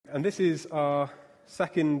And this is our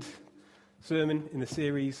second sermon in the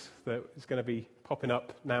series that is going to be popping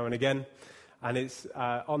up now and again. And it's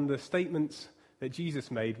on the statements that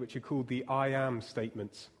Jesus made, which are called the I am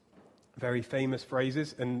statements. Very famous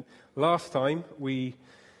phrases. And last time we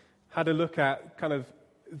had a look at kind of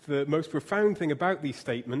the most profound thing about these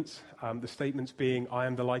statements, the statements being, I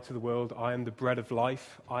am the light of the world, I am the bread of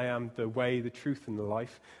life, I am the way, the truth, and the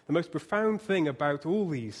life. The most profound thing about all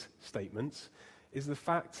these statements is the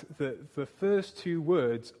fact that the first two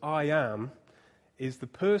words, I am, is the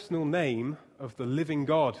personal name of the living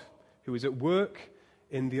God who is at work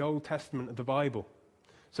in the Old Testament of the Bible.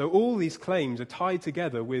 So all these claims are tied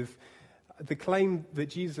together with the claim that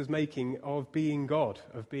Jesus is making of being God,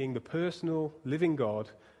 of being the personal living God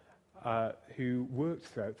who worked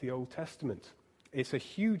throughout the Old Testament. It's a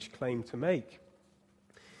huge claim to make.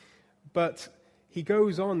 But he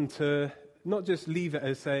goes on to not just leave it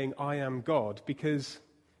as saying, I am God, because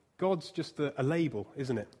God's just a label,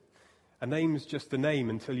 isn't it? A name's just a name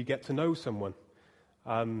until you get to know someone.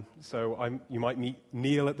 You might meet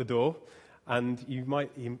Neil at the door, and you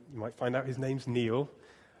might find out his name's Neil.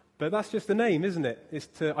 But that's just a name, isn't it? It's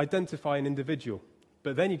to identify an individual.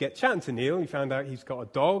 But then you get chatting to Neil, and you found out he's got a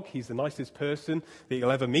dog, he's the nicest person that you'll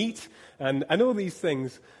ever meet, and all these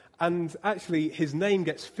things. And actually, his name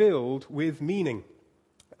gets filled with meaning.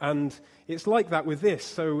 And it's like that with this.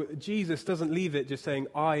 So Jesus doesn't leave it just saying,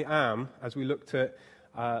 I am, as we looked at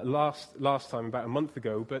last time, about a month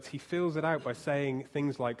ago, but he fills it out by saying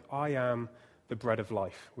things like, I am the bread of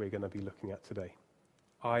life, we're going to be looking at today.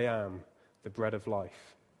 I am the bread of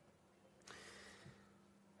life.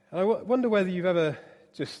 And I wonder whether you've ever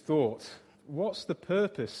just thought, what's the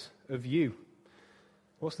purpose of you?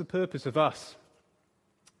 What's the purpose of us?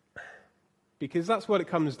 Because that's what it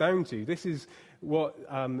comes down to. This is what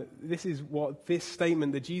this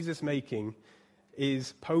statement that Jesus is making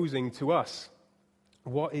is posing to us.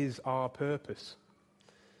 What is our purpose?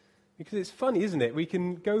 Because it's funny, isn't it? We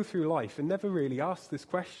can go through life and never really ask this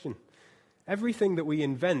question. Everything that we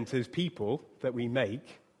invent as people, that we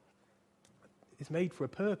make, is made for a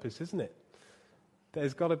purpose, isn't it?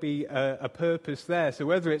 There's got to be a purpose there. So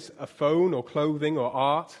whether it's a phone or clothing or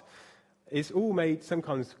art, it's all made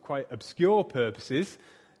sometimes quite obscure purposes,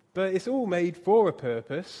 but it's all made for a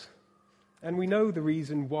purpose. And we know the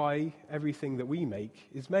reason why everything that we make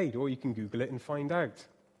is made, or you can Google it and find out.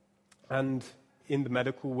 And in the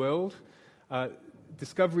medical world,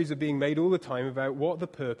 discoveries are being made all the time about what the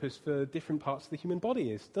purpose for different parts of the human body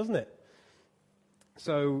is, doesn't it?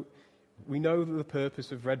 So we know that the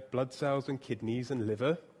purpose of red blood cells and kidneys and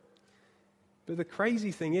liver. But the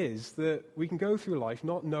crazy thing is that we can go through life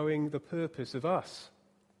not knowing the purpose of us.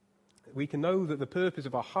 We can know that the purpose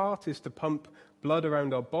of our heart is to pump blood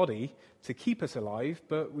around our body to keep us alive,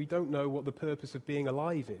 but we don't know what the purpose of being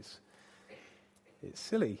alive is. It's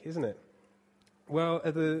silly, isn't it? Well,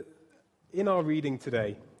 in our reading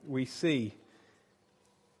today, we see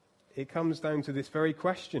it comes down to this very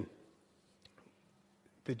question.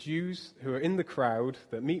 The Jews who are in the crowd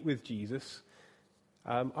that meet with Jesus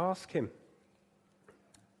ask him,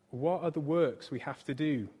 what are the works we have to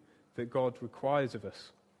do that God requires of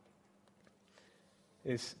us?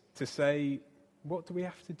 Is to say, what do we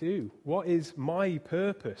have to do? What is my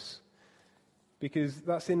purpose? Because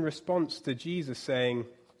that's in response to Jesus saying,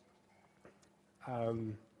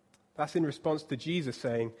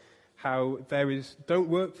 how don't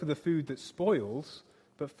work for the food that spoils,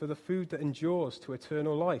 but for the food that endures to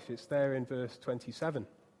eternal life. It's there in verse 27,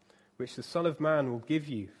 which the Son of Man will give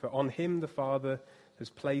you, for on him the Father has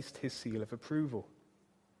placed his seal of approval.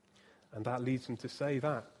 And that leads them to say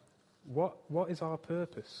that. What is our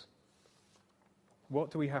purpose? What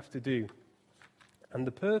do we have to do? And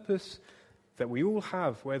the purpose that we all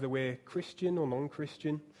have, whether we're Christian or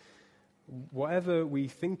non-Christian, whatever we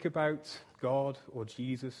think about God or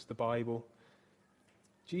Jesus, the Bible,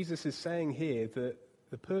 Jesus is saying here that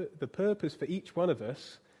the purpose for each one of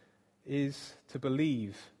us is to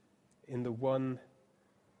believe in the one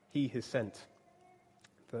he has sent.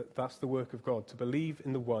 That's the work of God, to believe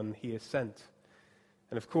in the one he has sent.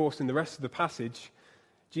 And of course, in the rest of the passage,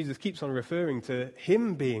 Jesus keeps on referring to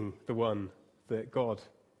him being the one that God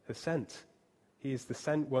has sent. He is the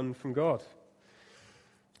sent one from God.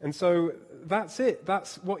 And so that's it.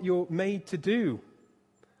 That's what you're made to do.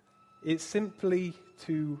 It's simply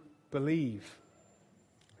to believe.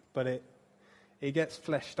 But it gets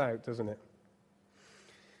fleshed out, doesn't it?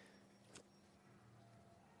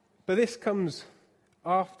 But this comes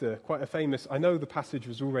after quite a famous, I know the passage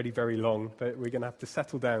was already very long, but we're going to have to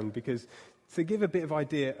settle down, because to give a bit of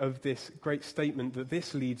idea of this great statement that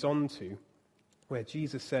this leads on to, where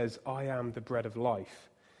Jesus says, I am the bread of life,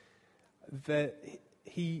 that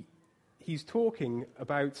he's talking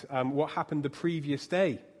about what happened the previous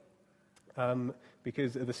day.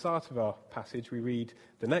 Because at the start of our passage, we read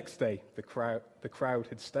the next day the crowd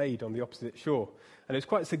had stayed on the opposite shore. And it's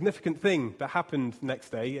quite a significant thing that happened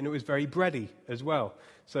next day, and it was very bready as well.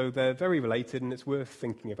 So they're very related, and it's worth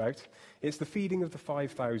thinking about. It's the feeding of the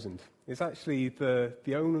 5,000. It's actually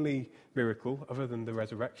the only miracle, other than the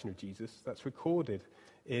resurrection of Jesus, that's recorded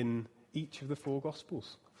in each of the four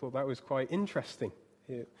Gospels. I thought that was quite interesting.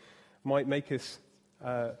 It might make us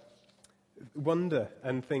wonder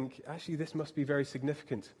and think, actually, this must be very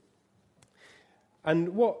significant.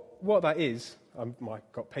 And what that is, I've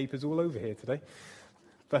got papers all over here today.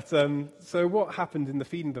 But so what happened in the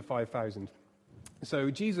feeding of the 5,000? So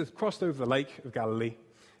Jesus crossed over the Lake of Galilee,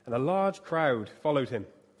 and a large crowd followed him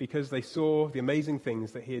because they saw the amazing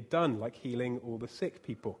things that he had done, like healing all the sick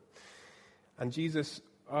people. And Jesus,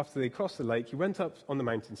 after they crossed the lake, he went up on the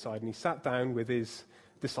mountainside and he sat down with his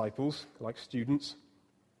disciples, like students,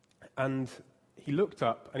 and he looked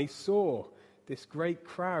up and he saw this great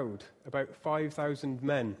crowd, about 5,000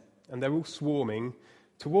 men, and they're all swarming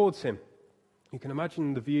towards him. You can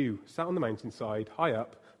imagine the view, sat on the mountainside, high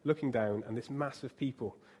up, looking down, and this mass of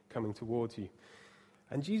people coming towards you.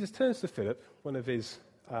 And Jesus turns to Philip, one of his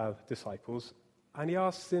disciples, and he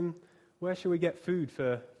asks him, where shall we get food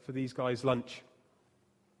for these guys' lunch?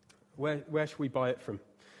 Where shall we buy it from?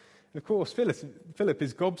 And of course, Philip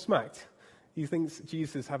is gobsmacked. He thinks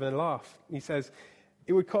Jesus is having a laugh. He says,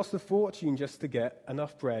 it would cost a fortune just to get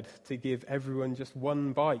enough bread to give everyone just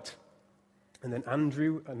one bite. And then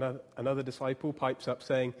Andrew, another disciple, pipes up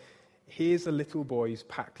saying, here's a little boy's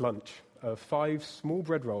packed lunch of 5 small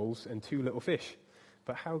bread rolls and 2 little fish.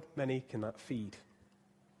 But how many can that feed?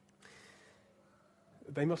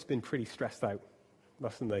 They must have been pretty stressed out,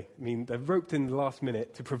 mustn't they? I mean, they're roped in the last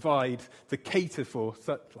minute to cater for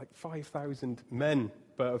such like 5,000 men.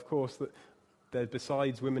 But of course, they're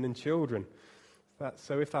besides women and children.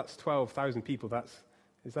 So if that's 12,000 people,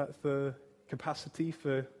 is that the capacity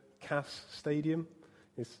for Cass Stadium?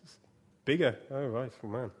 It's bigger. Oh, right. Oh,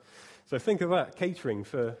 man. So think of that, catering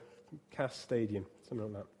for Cass Stadium,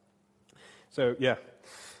 something like that. So, yeah.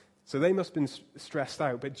 So they must have been stressed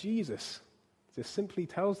out. But Jesus just simply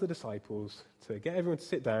tells the disciples to get everyone to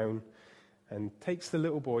sit down and takes the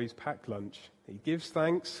little boy's packed lunch. He gives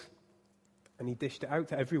thanks and he dished it out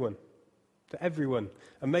to everyone. To everyone.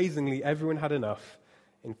 Amazingly, everyone had enough.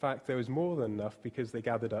 In fact, there was more than enough because they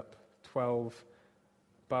gathered up 12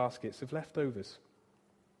 baskets of leftovers.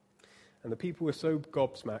 And the people were so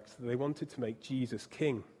gobsmacked that they wanted to make Jesus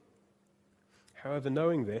king. However,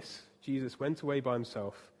 knowing this, Jesus went away by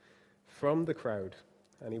himself from the crowd,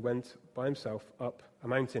 and he went by himself up a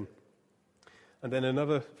mountain. And then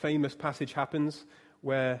another famous passage happens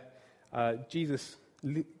where Jesus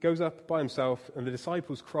goes up by himself, and the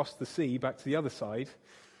disciples cross the sea back to the other side.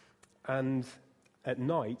 And at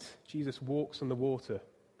night, Jesus walks on the water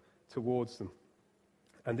towards them.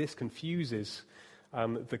 And this confuses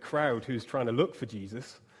the crowd who's trying to look for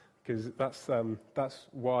Jesus, because that's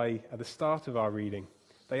why at the start of our reading,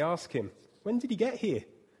 they ask him, when did he get here?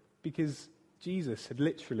 Because Jesus had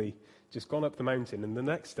literally just gone up the mountain, and the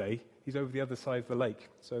next day, he's over the other side of the lake.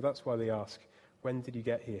 So that's why they ask, when did he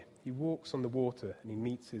get here? He walks on the water and he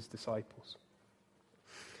meets his disciples.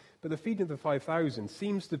 But the feeding of the 5,000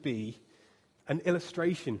 seems to be an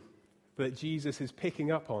illustration that Jesus is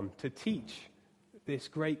picking up on to teach this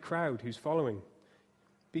great crowd who's following.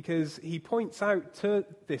 Because he points out to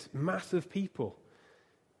this mass of people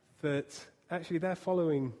that actually they're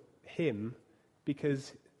following him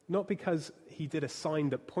not because he did a sign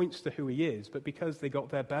that points to who he is, but because they got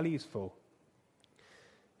their bellies full.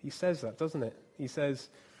 He says that, doesn't it? He says,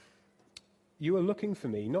 you are looking for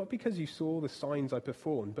me, not because you saw the signs I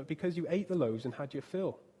performed, but because you ate the loaves and had your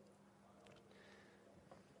fill.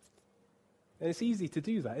 And it's easy to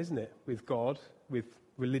do that, isn't it? With God, with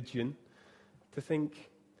religion, to think,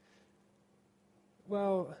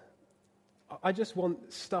 well, I just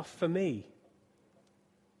want stuff for me.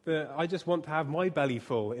 I just want to have my belly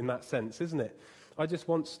full in that sense, isn't it? I just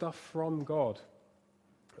want stuff from God.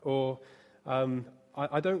 Or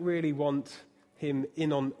I don't really want him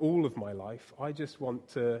in on all of my life. I just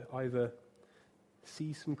want to either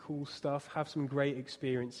see some cool stuff, have some great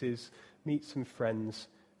experiences, meet some friends,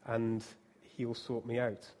 and he'll sort me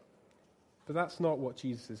out. But that's not what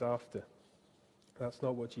Jesus is after. That's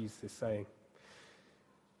not what Jesus is saying.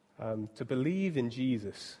 To believe in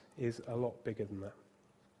Jesus is a lot bigger than that.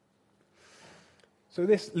 So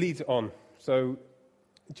this leads on. So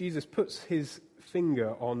Jesus puts his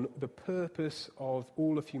finger on the purpose of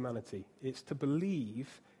all of humanity. It's to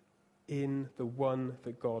believe in the one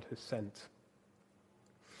that God has sent.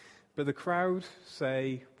 But the crowd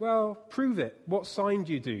say, well, prove it. What sign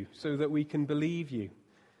do you do so that we can believe you?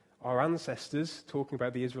 Our ancestors, talking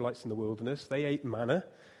about the Israelites in the wilderness, they ate manna,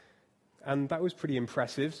 and that was pretty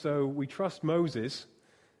impressive, so we trust Moses.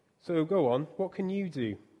 So go on, what can you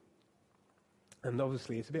do? And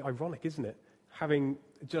obviously it's a bit ironic, isn't it? Having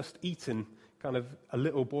just eaten kind of a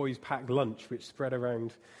little boy's packed lunch which spread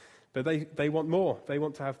around. But they want more. They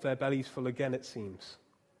want to have their bellies full again, it seems.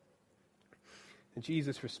 And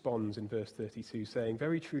Jesus responds in verse 32, saying,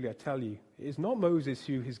 very truly I tell you, it is not Moses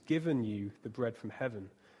who has given you the bread from heaven,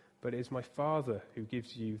 but it is my Father who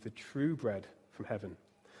gives you the true bread from heaven.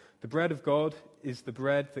 The bread of God is the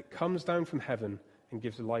bread that comes down from heaven and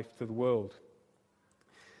gives life to the world.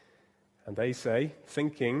 And they say,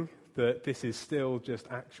 thinking that this is still just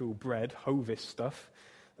actual bread, Hovis stuff,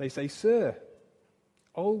 they say, Sir,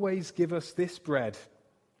 always give us this bread,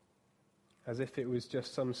 as if it was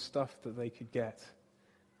just some stuff that they could get.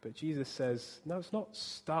 But Jesus says, no, it's not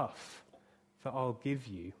stuff that I'll give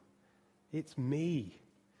you. It's me.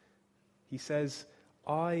 He says,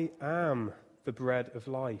 I am the bread of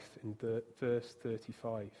life in verse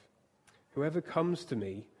 35. Whoever comes to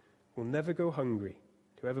me will never go hungry.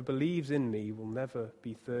 Whoever believes in me will never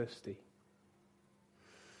be thirsty.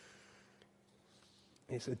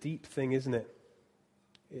 It's a deep thing, isn't it?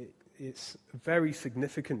 It's very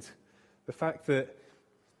significant. The fact that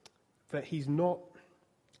he's not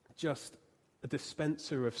just a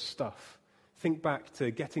dispenser of stuff. Think back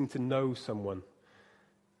to getting to know someone.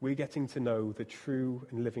 We're getting to know the true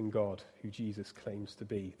and living God who Jesus claims to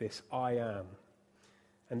be, this I am.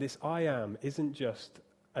 And this I am isn't just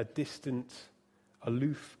a distant,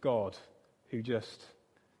 aloof God who just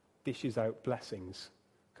dishes out blessings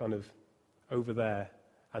kind of over there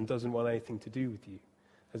and doesn't want anything to do with you,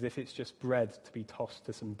 as if it's just bread to be tossed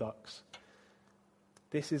to some ducks.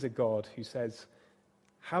 This is a God who says,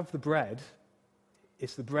 have the bread,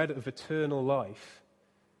 it's the bread of eternal life,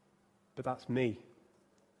 but that's me.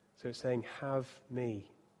 So it's saying, have me.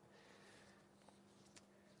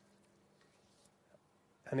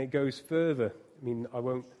 And it goes further. I mean,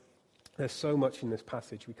 there's so much in this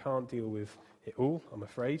passage, we can't deal with it all, I'm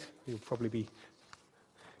afraid. You'll probably be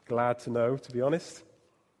glad to know, to be honest.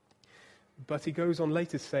 But he goes on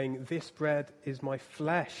later saying, this bread is my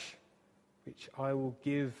flesh, which I will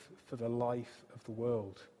give for the life of the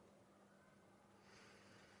world.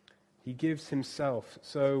 He gives himself.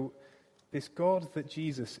 So this God that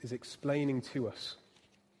Jesus is explaining to us,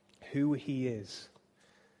 who he is,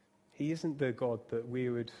 he isn't the God that we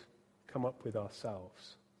would come up with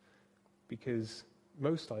ourselves. Because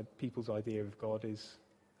most people's idea of God is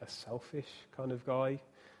a selfish kind of guy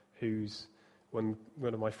who's, when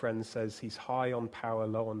one of my friends says he's high on power,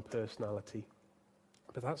 low on personality.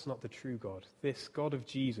 But that's not the true God. This God of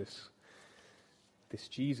Jesus, this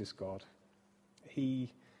Jesus God,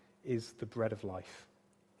 he is the bread of life.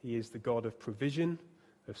 He is the God of provision,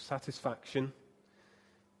 of satisfaction,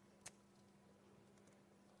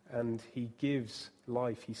 and he gives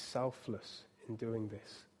life. He's selfless in doing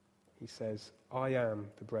this. He says, I am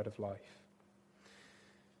the bread of life.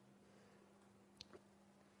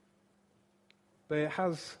 But it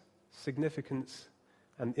has significance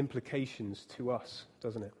and implications to us,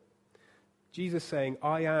 doesn't it? Jesus saying,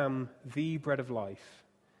 I am the bread of life,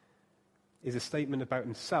 is a statement about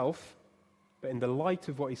himself, but in the light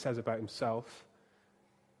of what he says about himself,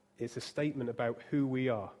 it's a statement about who we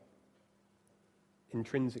are,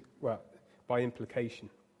 by implication.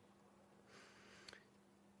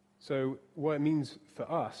 So what it means for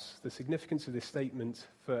us, the significance of this statement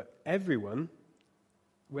for everyone,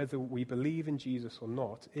 whether we believe in Jesus or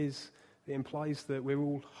not, is it implies that we're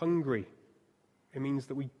all hungry. It means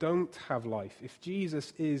that we don't have life. If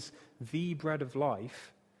Jesus is the bread of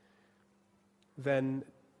life, then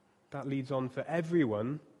that leads on for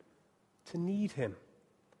everyone to need him.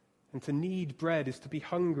 And to need bread is to be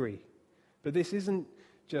hungry. But this isn't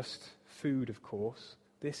just food, of course.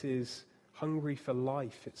 This is hungry for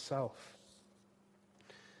life itself.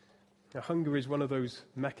 Now, hunger is one of those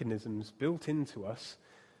mechanisms built into us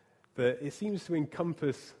that it seems to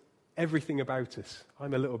encompass everything about us.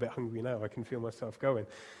 I'm a little bit hungry now. I can feel myself going.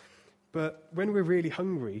 But when we're really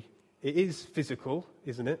hungry, it is physical,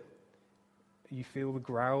 isn't it? You feel the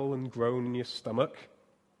growl and groan in your stomach.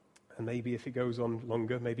 And maybe if it goes on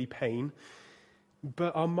longer, maybe pain.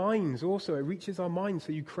 But our minds also, it reaches our minds,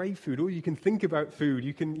 so you crave food, or you can think about food.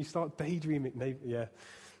 You start daydreaming.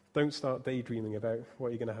 Don't start daydreaming about what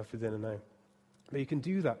you're going to have for dinner now. But you can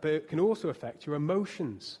do that. But it can also affect your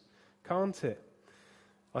emotions, can't it?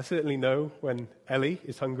 I certainly know when Ellie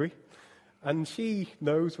is hungry. And she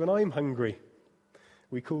knows when I'm hungry.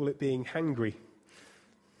 We call it being hangry.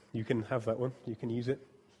 You can have that one. You can use it.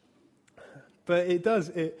 But it does.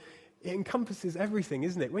 It encompasses everything,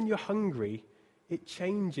 isn't it? When you're hungry, it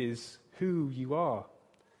changes who you are.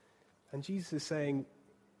 And Jesus is saying,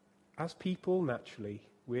 as people, naturally,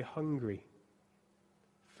 we're hungry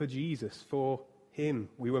for Jesus, for him.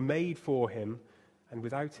 We were made for him, and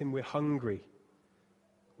without him, we're hungry.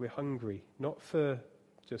 We're hungry, not for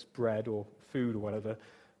just bread or food or whatever,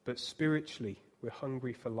 but spiritually, we're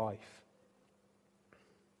hungry for life.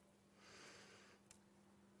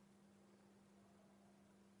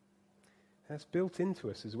 That's built into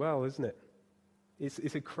us as well, isn't it?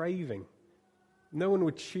 It's a craving. No one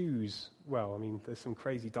would choose, well, I mean, there's some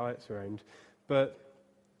crazy diets around, but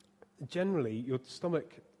generally your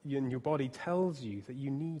stomach and your body tells you that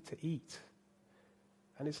you need to eat.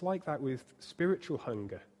 And it's like that with spiritual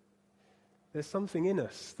hunger. There's something in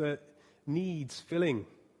us that needs filling,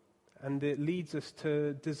 and it leads us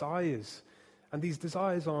to desires. And these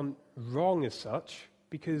desires aren't wrong as such,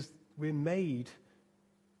 because we're made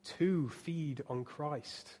to feed on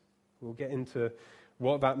Christ. We'll get into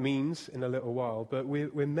what that means in a little while, but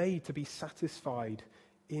we're made to be satisfied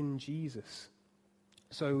in Jesus.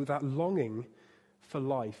 So that longing for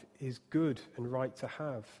life is good and right to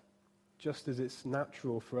have, just as it's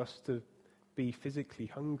natural for us to be physically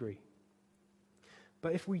hungry.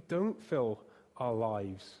 But if we don't fill our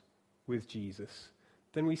lives with Jesus,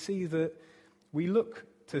 then we see that we look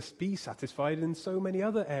to be satisfied in so many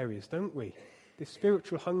other areas, don't we? This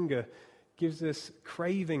spiritual hunger gives us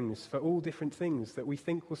cravings for all different things that we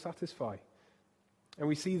think will satisfy. And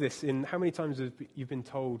we see this in how many times have you've been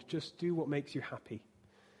told, just do what makes you happy.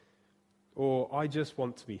 Or, I just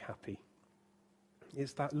want to be happy.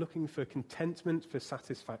 It's that looking for contentment, for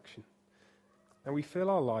satisfaction. And we fill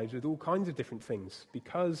our lives with all kinds of different things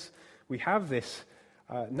because we have this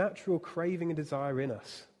natural craving and desire in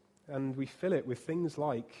us. And we fill it with things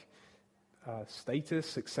like status,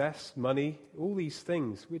 success, money, all these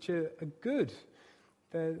things, which are good.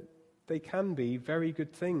 They can be very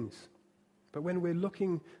good things. But when we're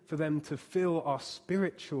looking for them to fill our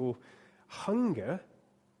spiritual hunger,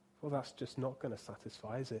 well, that's just not going to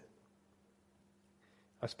satisfy, is it?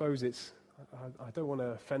 I suppose I don't want to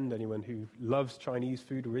offend anyone who loves Chinese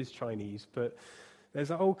food or is Chinese, but there's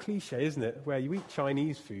that old cliche, isn't it, where you eat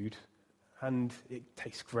Chinese food and it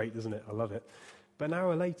tastes great, doesn't it? I love it. But an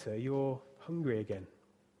hour later, you're hungry again.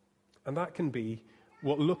 And that can be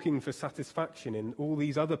what looking for satisfaction in all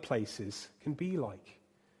these other places can be like.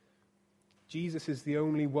 Jesus is the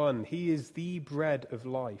only one. He is the bread of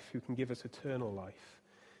life who can give us eternal life.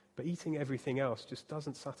 But eating everything else just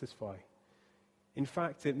doesn't satisfy. In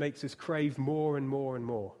fact, it makes us crave more and more and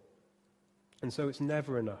more. And so it's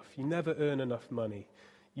never enough. You never earn enough money.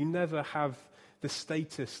 You never have the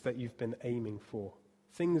status that you've been aiming for.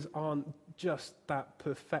 Things aren't just that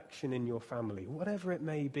perfection in your family. Whatever it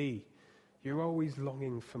may be, you're always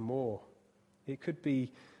longing for more. It could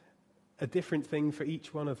be a different thing for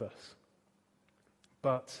each one of us.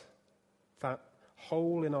 But that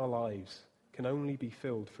hole in our lives can only be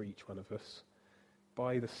filled for each one of us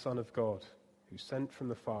by the Son of God, who sent from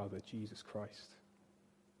the Father, Jesus Christ.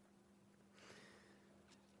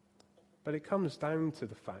 But it comes down to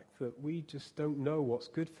the fact that we just don't know what's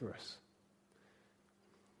good for us.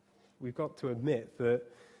 We've got to admit that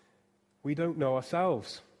we don't know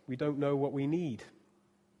ourselves. We don't know what we need.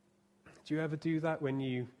 Do you ever do that when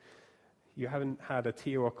you haven't had a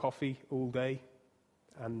tea or a coffee all day,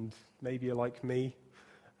 and maybe you're like me,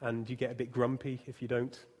 and you get a bit grumpy if you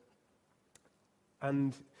don't?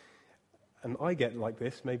 And I get like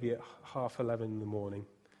this, maybe at 11:30 in the morning.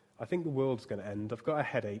 I think the world's going to end. I've got a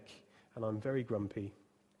headache, and I'm very grumpy.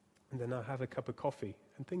 And then I have a cup of coffee,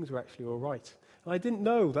 and things are actually all right. And I didn't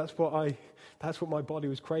know that's what my body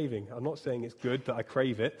was craving. I'm not saying it's good that I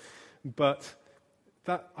crave it, but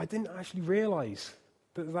that I didn't actually realize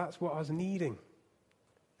that that's what I was needing.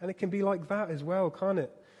 And it can be like that as well, can't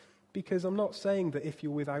it? Because I'm not saying that if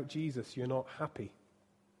you're without Jesus, you're not happy.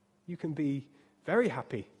 You can be very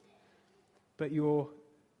happy, but you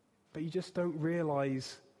just don't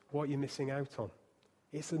realize what you're missing out on.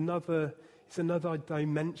 It's another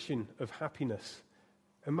dimension of happiness.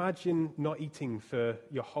 Imagine not eating for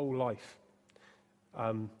your whole life.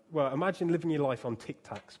 Imagine living your life on Tic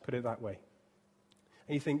Tacs, put it that way.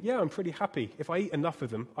 And you think, yeah, I'm pretty happy. If I eat enough of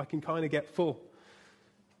them, I can kind of get full.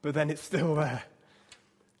 But then it's still there.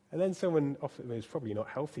 And then someone offers, it's probably not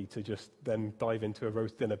healthy to just then dive into a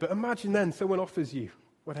roast dinner. But imagine then someone offers you,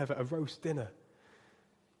 a roast dinner.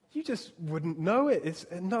 You just wouldn't know it. It's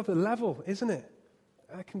another level, isn't it?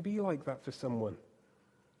 It can be like that for someone.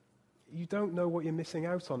 you don't know what you're missing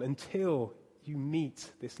out on until you meet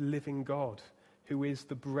this living God who is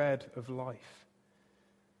the bread of life.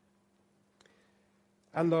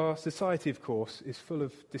 And our society, of course, is full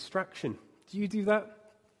of distraction. Do you do that?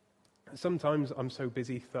 Sometimes I'm so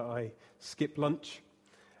busy that I skip lunch,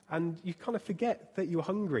 and you kind of forget that you're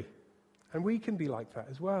hungry. And we can be like that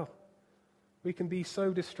as well. We can be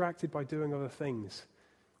so distracted by doing other things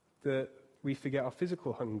that we forget our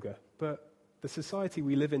physical hunger. But the society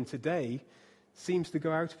we live in today seems to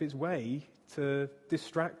go out of its way to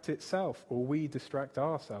distract itself, or we distract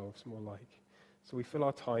ourselves, more like. So we fill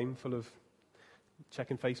our time full of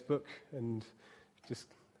checking Facebook and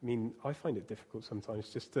I find it difficult sometimes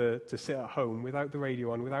just to sit at home without the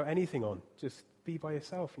radio on, without anything on, just be by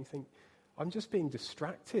yourself. And you think, I'm just being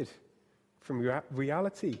distracted from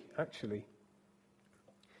reality, actually.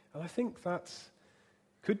 And I think that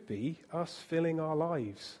could be us filling our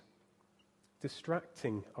lives,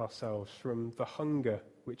 distracting ourselves from the hunger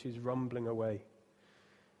which is rumbling away.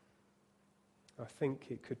 I think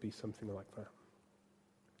it could be something like that.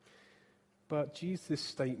 But Jesus'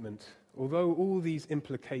 statement, although all these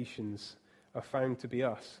implications are found to be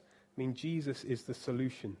us, Jesus is the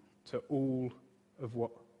solution to all of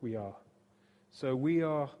what we are. So we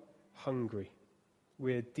are hungry.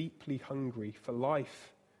 We're deeply hungry for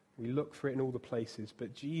life. We look for it in all the places,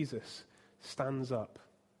 but Jesus stands up.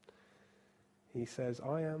 He says,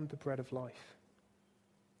 I am the bread of life.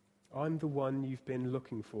 I'm the one you've been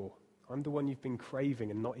looking for. I'm the one you've been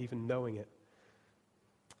craving and not even knowing it.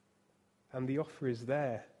 And the offer is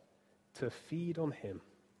there to feed on him,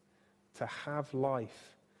 to have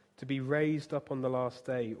life, to be raised up on the last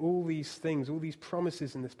day. All these things, all these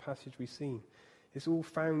promises in this passage we've seen, it's all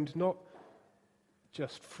found not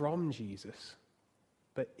just from Jesus,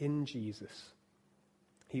 but in Jesus.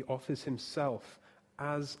 He offers himself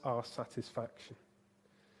as our satisfaction.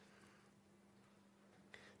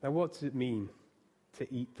 Now, what does it mean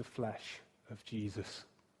to eat the flesh of Jesus?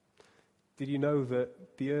 Did you know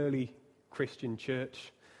that the early Christian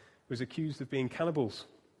church was accused of being cannibals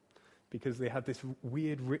because they had this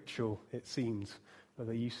weird ritual, it seems, where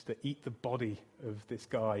they used to eat the body of this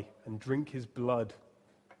guy and drink his blood.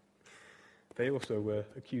 They also were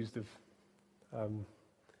accused of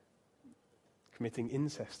committing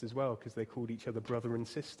incest as well, because they called each other brother and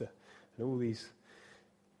sister and all these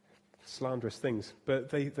slanderous things. But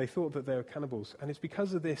they thought that they were cannibals. And it's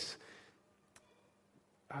because of this,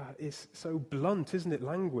 it's so blunt, isn't it,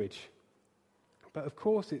 language? But of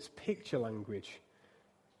course it's picture language,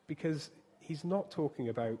 because he's not talking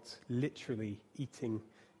about literally eating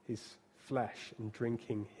his flesh and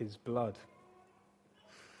drinking his blood.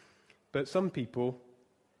 But some people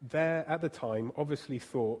there at the time obviously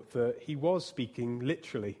thought that he was speaking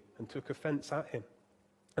literally and took offense at him.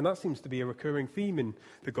 And that seems to be a recurring theme in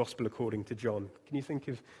the Gospel according to John. Can you think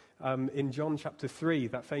of, in John chapter 3,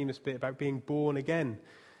 that famous bit about being born again?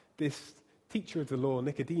 This teacher of the law,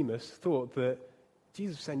 Nicodemus, thought that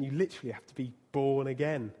Jesus was saying you literally have to be born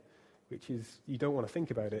again, which is, you don't want to think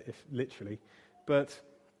about it if literally. But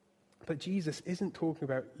Jesus isn't talking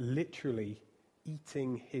about literally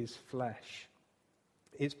eating his flesh.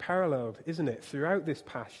 It's paralleled, isn't it, throughout this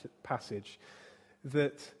passage,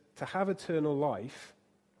 that to have eternal life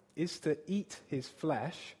is to eat his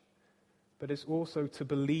flesh, but it's also to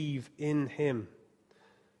believe in him.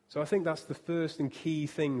 So I think that's the first and key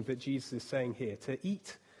thing that Jesus is saying here. To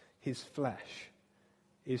eat his flesh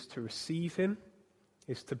is to receive him,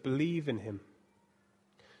 is to believe in him.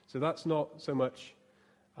 So that's not so much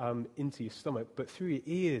into your stomach, but through your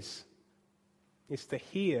ears. It's to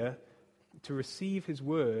hear, to receive his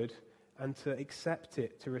word, and to accept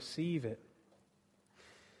it, to receive it.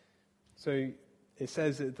 So it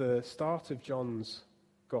says at the start of John's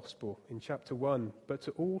Gospel in chapter 1, but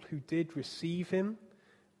to all who did receive him,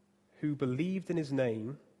 who believed in his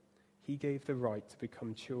name, he gave the right to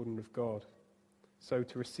become children of God. So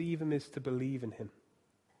to receive him is to believe in him.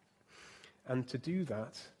 And to do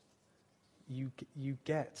that, you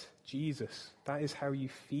get Jesus. That is how you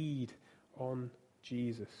feed on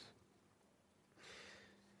Jesus.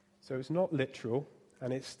 So it's not literal,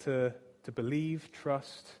 and it's to believe,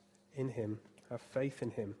 trust in him, have faith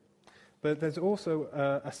in him. But there's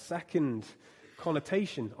also a second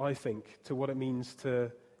connotation, I think, to what it means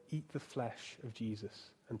to eat the flesh of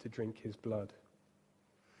Jesus and to drink his blood.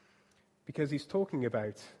 Because he's talking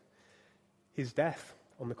about his death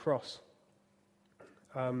on the cross.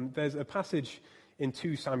 There's a passage in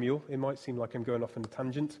 2 Samuel. It might seem like I'm going off on a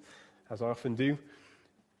tangent, as I often do.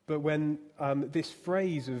 But when this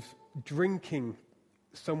phrase of drinking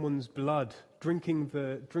someone's blood, drinking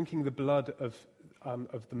the blood of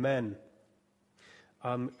the men,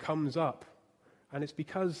 comes up. And it's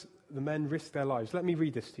because the men risk their lives. Let me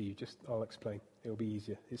read this to you. I'll explain. It'll be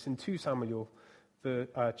easier. It's in 2 Samuel,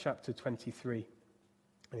 chapter 23.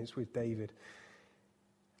 And it's with David.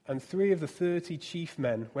 And 3 of the 30 chief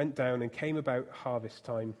men went down and came about harvest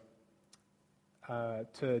time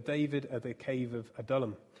to David at the cave of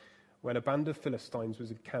Adullam, when a band of Philistines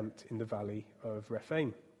was encamped in the valley of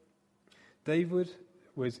Rephaim. David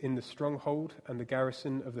was in the stronghold, and the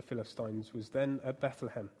garrison of the Philistines was then at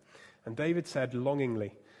Bethlehem. And David said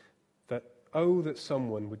longingly that, "Oh, that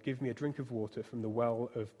someone would give me a drink of water from the well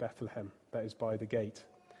of Bethlehem, that is by the gate."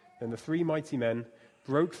 Then the 3 mighty men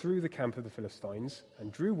broke through the camp of the Philistines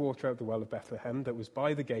and drew water out of the well of Bethlehem that was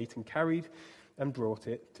by the gate, and carried and brought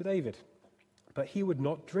it to David. But he would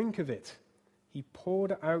not drink of it. He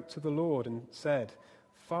poured it out to the Lord and said,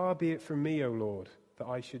 "Far be it from me, O Lord, that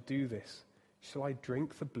I should do this. Shall I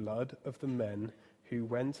drink the blood of the men who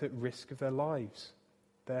went at risk of their lives?"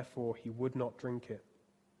 Therefore he would not drink it.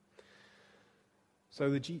 So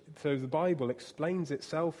the Bible explains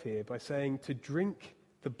itself here by saying to drink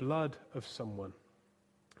the blood of someone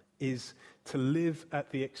is to live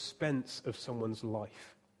at the expense of someone's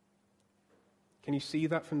life. Can you see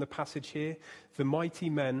that from the passage here? The mighty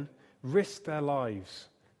men risked their lives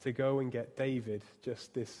to go and get David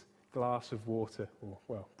just this glass of water, or,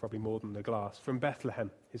 well, probably more than a glass, from Bethlehem,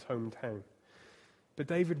 his hometown. But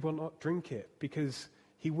David will not drink it because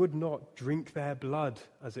he would not drink their blood,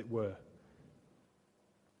 as it were.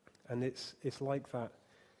 And it's like that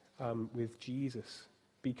with Jesus,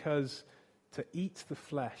 because to eat the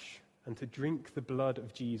flesh and to drink the blood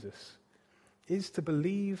of Jesus is to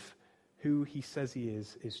believe who he says he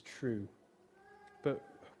is true. But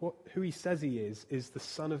who he says he is the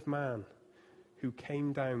Son of Man who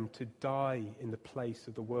came down to die in the place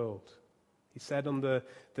of the world. He said on the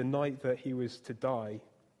night that he was to die,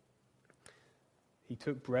 he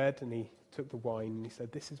took bread and he took the wine and he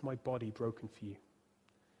said, "This is my body broken for you.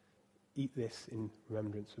 Eat this in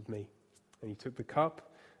remembrance of me." And he took the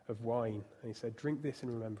cup of wine and he said, "Drink this in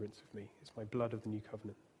remembrance of me. It's my blood of the new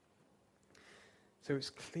covenant." So it's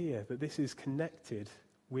clear that this is connected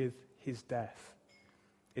with his death.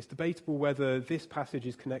 It's debatable whether this passage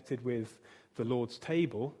is connected with the Lord's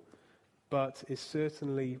table, but it's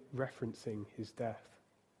certainly referencing his death.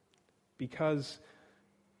 Because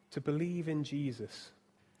to believe in Jesus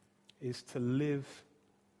is to live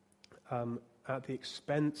at the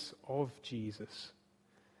expense of Jesus.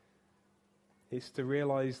 It's to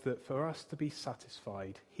realize that for us to be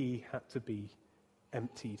satisfied, he had to be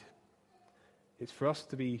emptied. It's for us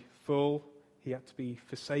to be full, he had to be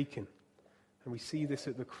forsaken. And we see this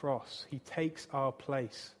at the cross. He takes our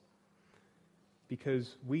place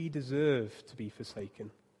because we deserve to be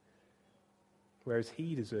forsaken, whereas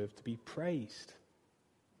he deserved to be praised.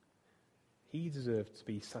 He deserved to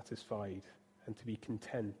be satisfied and to be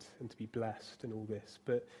content and to be blessed and all this.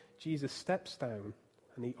 But Jesus steps down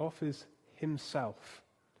and he offers himself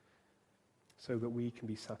so that we can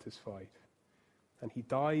be satisfied. And he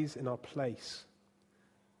dies in our place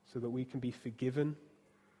so that we can be forgiven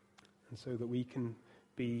and so that we can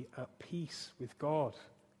be at peace with God,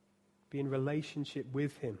 be in relationship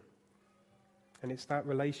with him. And it's that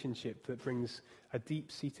relationship that brings a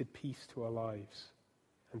deep-seated peace to our lives,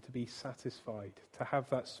 and to be satisfied, to have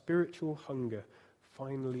that spiritual hunger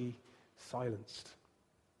finally silenced,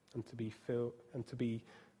 and to be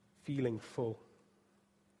feeling full.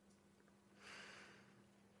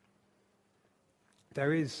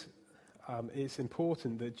 It's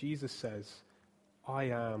important that Jesus says, "I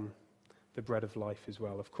am the bread of life" as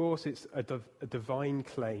well. Of course, it's a divine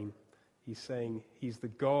claim. He's saying he's the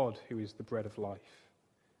God who is the bread of life.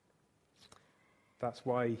 That's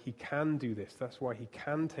why he can do this. That's why he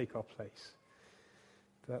can take our place.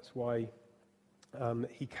 That's why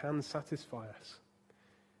he can satisfy us.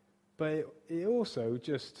 But it also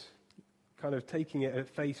just kind of taking it at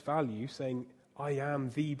face value, saying, "I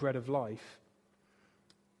am the bread of life,"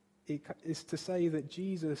 it is to say that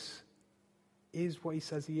Jesus is what he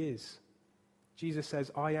says he is. Jesus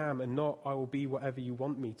says, "I am," and not, "I will be whatever you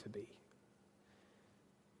want me to be."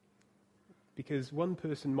 Because one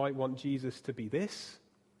person might want Jesus to be this,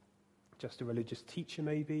 just a religious teacher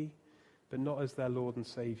maybe, but not as their Lord and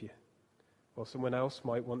Savior. Or someone else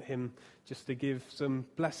might want him just to give some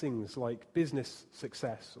blessings like business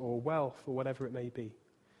success or wealth or whatever it may be.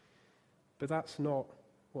 But that's not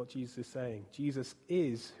what Jesus is saying. Jesus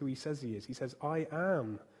is who he says he is. He says, "I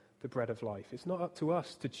am the bread of life." It's not up to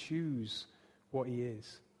us to choose what he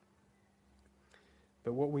is.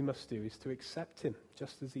 But what we must do is to accept him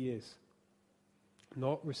just as he is.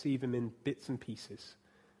 Not receive him in bits and pieces,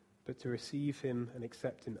 but to receive him and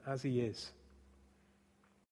accept him as he is.